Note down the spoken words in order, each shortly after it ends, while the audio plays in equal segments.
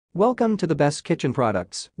Welcome to the Best Kitchen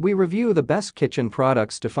Products. We review the best kitchen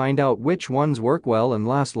products to find out which ones work well and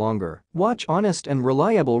last longer. Watch honest and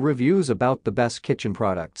reliable reviews about the best kitchen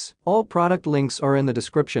products. All product links are in the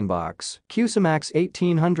description box. CUSIMAX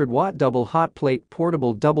 1800-watt double hot plate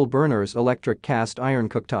portable double burners electric cast iron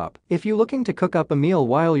cooktop. If you're looking to cook up a meal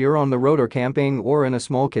while you're on the road or camping or in a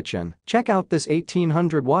small kitchen, check out this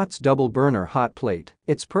 1800 watts double burner hot plate.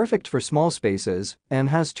 It's perfect for small spaces and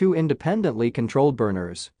has two independently controlled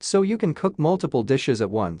burners, so you can cook multiple dishes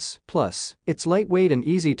at once. Plus, it's lightweight and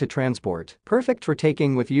easy to transport, perfect for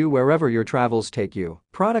taking with you wherever your travels take you.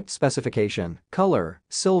 Product specification: color,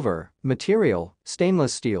 silver, material,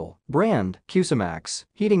 stainless steel, brand, CUSIMAX,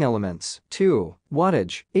 heating elements, 2,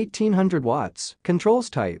 wattage, 1800 watts, controls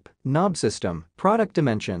type, knob system, product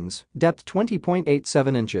dimensions, depth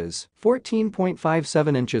 20.87 inches,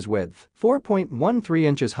 14.57 inches width, 4.13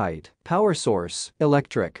 inches height, power source,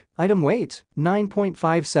 electric, item weight,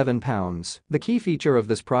 9.57 pounds. The key feature of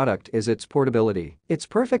this product is its portability. It's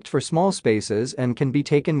perfect for small spaces and can be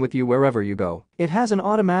taken with you wherever you go. It has an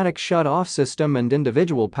automatic shut-off system and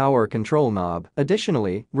individual power control knob.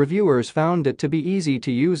 Additionally, reviewers found it to be easy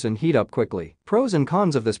to use and heat up quickly. Pros and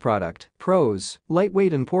cons of this product. Pros: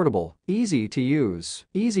 lightweight and portable, easy to use,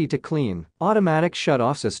 easy to clean, automatic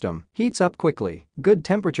shut-off system, heats up quickly, good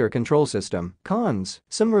temperature control system. Cons: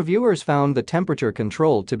 some reviewers found the temperature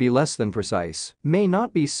control to be less than precise, may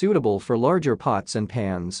not be suitable for larger pots and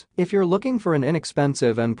pans. If you're looking for an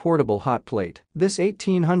inexpensive and portable hot plate, this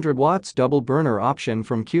 1800 watts double burner option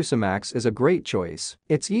from CUSIMAX is a great choice.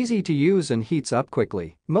 It's easy to use and heats up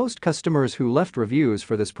quickly. Most customers who left reviews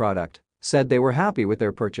for this product said they were happy with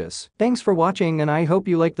their purchase. Thanks for watching and I hope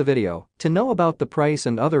you liked the video. To know about the price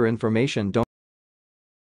and other information, don't